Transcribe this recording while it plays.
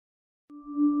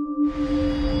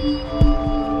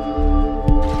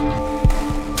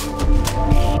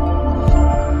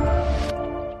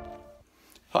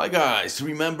guys,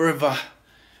 remember the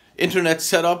internet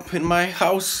setup in my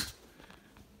house?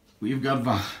 We've got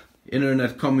the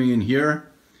internet coming in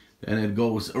here and it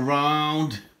goes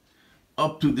around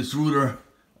up to this router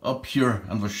up here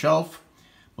on the shelf.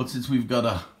 But since we've got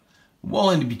a wall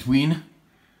in between,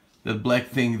 that black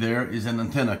thing there is an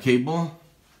antenna cable,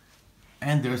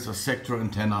 and there's a sector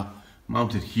antenna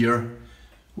mounted here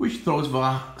which throws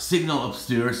the signal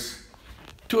upstairs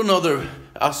to another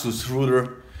Asus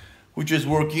router which is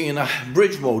working in a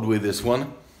bridge mode with this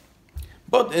one.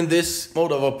 But in this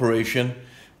mode of operation,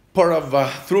 part of the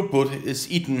throughput is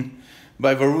eaten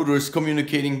by the routers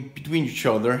communicating between each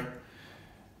other,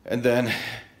 and then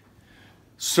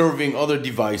serving other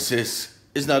devices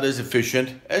is not as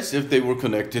efficient as if they were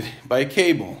connected by a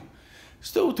cable.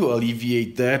 So to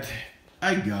alleviate that,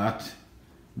 I got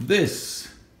this,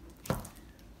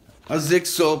 a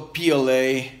ZyXEL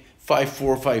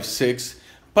PLA5456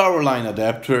 Powerline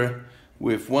adapter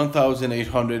with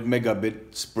 1800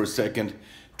 megabits per second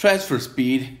transfer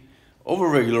speed over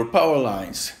regular power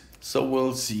lines. So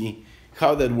we'll see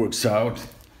how that works out.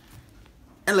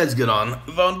 And let's get on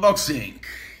with unboxing.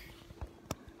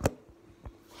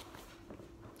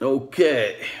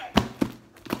 Okay.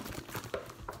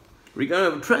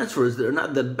 Regarding the transfers, they're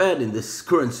not that bad in this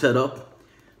current setup.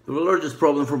 The largest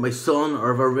problem for my son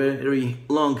are the very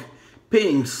long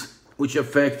pings, which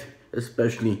affect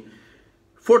especially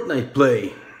Fortnite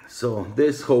play. So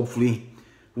this hopefully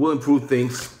will improve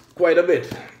things quite a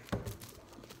bit.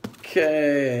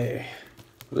 Okay,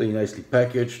 really nicely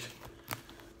packaged.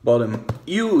 Bought them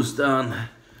used on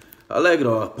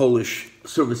Allegro, a Polish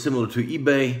service similar to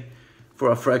eBay,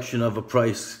 for a fraction of a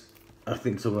price. I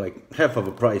think something like half of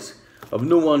a price of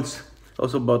new ones.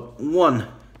 Also bought one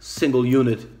single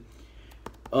unit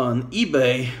on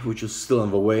eBay, which is still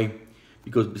on the way,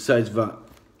 because besides the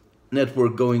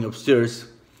network going upstairs,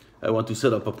 I want to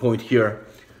set up a point here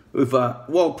with a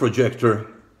wall projector,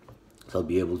 so I'll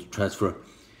be able to transfer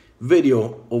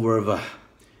video over the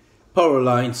power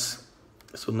lines,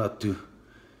 so not to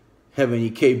have any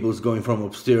cables going from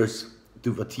upstairs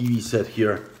to the TV set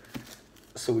here,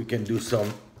 so we can do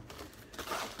some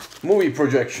movie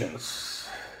projections.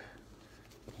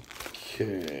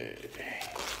 Okay.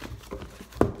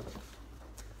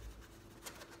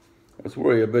 I was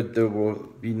worried a bit there will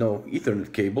be no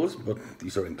Ethernet cables, but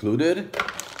these are included.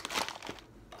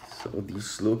 So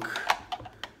these look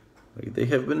like they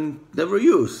have been never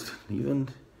used, even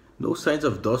no signs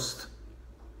of dust.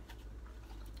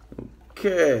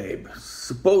 Okay,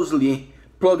 supposedly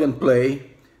plug and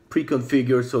play,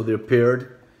 pre-configured, so they're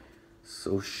paired.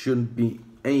 So shouldn't be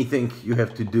anything you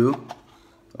have to do.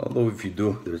 Although if you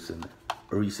do, there's a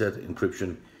reset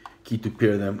encryption key to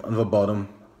pair them on the bottom.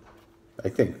 I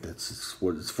think that's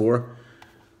what it's for.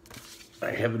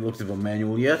 I haven't looked at the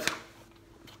manual yet,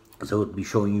 so I'll be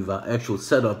showing you the actual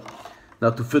setup,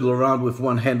 not to fiddle around with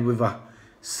one hand with a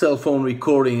cell phone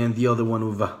recording and the other one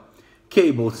with the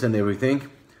cables and everything.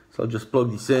 So I'll just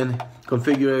plug this in,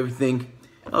 configure everything.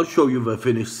 I'll show you the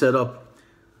finished setup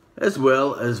as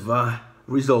well as the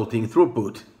resulting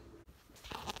throughput.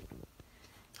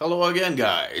 Hello again,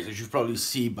 guys. As you probably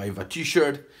see by the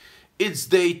t-shirt, it's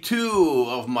day 2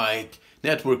 of my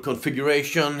network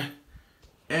configuration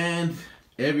and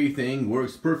everything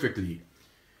works perfectly.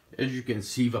 As you can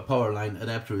see, the power line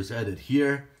adapter is added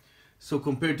here. So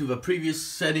compared to the previous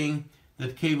setting,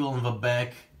 that cable on the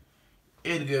back,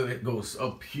 it goes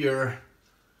up here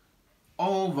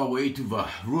all the way to the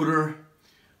router,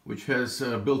 which has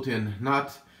a built-in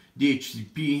NOT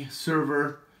DHCP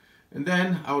server, and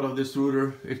then out of this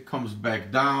router it comes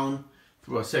back down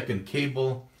through a second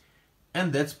cable,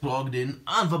 and that's plugged in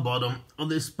on the bottom of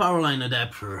this power line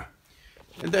adapter.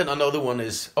 And then another one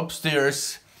is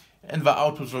upstairs, and the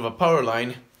output from the power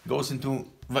line goes into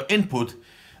the input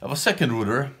of a second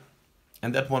router,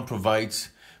 and that one provides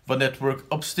the network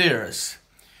upstairs.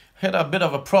 Had a bit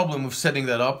of a problem with setting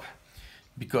that up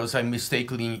because I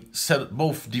mistakenly set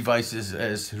both devices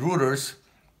as routers,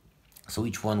 so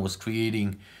each one was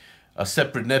creating a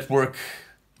separate network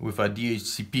with a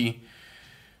DHCP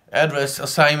address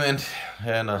assignment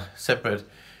and a separate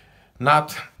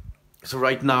NOT. So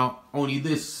right now only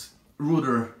this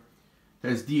router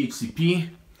has DHCP,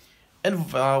 and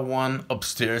the one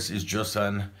upstairs is just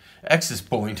an access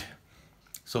point.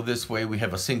 So this way we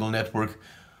have a single network.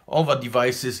 All the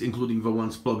devices, including the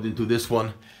ones plugged into this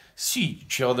one, see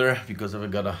each other because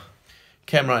I've got a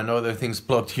camera and other things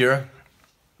plugged here.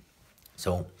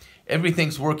 So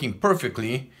everything's working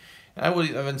perfectly. I would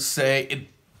even say it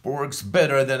works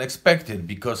better than expected,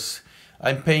 because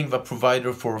I'm paying the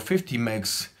provider for 50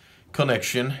 megs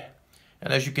connection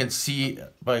And as you can see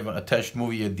by the attached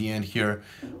movie at the end here,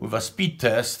 with a speed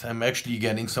test, I'm actually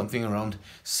getting something around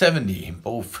 70,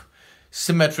 both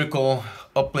symmetrical,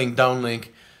 uplink, downlink.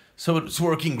 So it's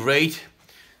working great,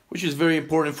 which is very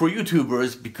important for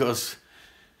YouTubers because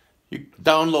you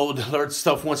download large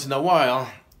stuff once in a while,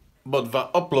 but the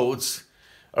uploads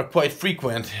are quite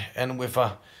frequent, and with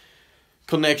a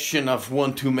connection of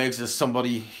 1-2 megs as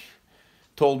somebody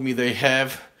told me they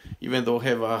have, even though I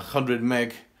have a 100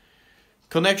 meg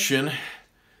connection,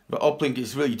 the uplink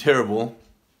is really terrible.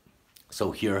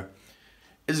 So here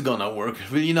it's gonna work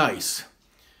really nice.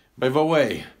 By the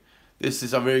way, this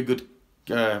is a very good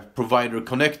provider,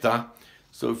 Connecta.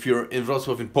 So if you're in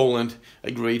Wrocław in Poland,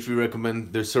 I greatly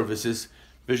recommend their services.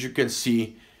 As you can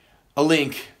see, a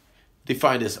link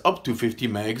defined as up to 50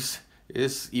 megs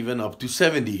is even up to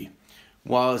 70.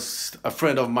 Whilst a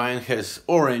friend of mine has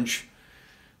Orange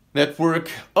network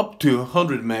up to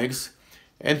 100 megs,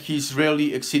 and he's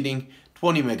rarely exceeding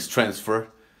 20 megs transfer.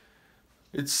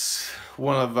 It's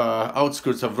one of the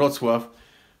outskirts of Wrocław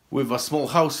with small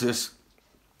houses,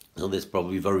 so that's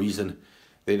probably the reason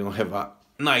they don't have a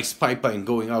nice pipeline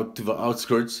going out to the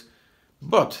outskirts,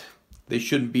 but they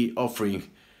shouldn't be offering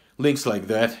links like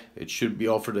that. It should be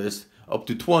offered as up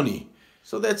to 20.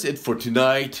 So that's it for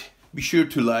tonight. Be sure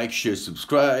to like, share,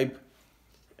 subscribe,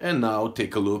 and now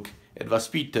take a look at the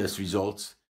speed test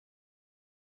results.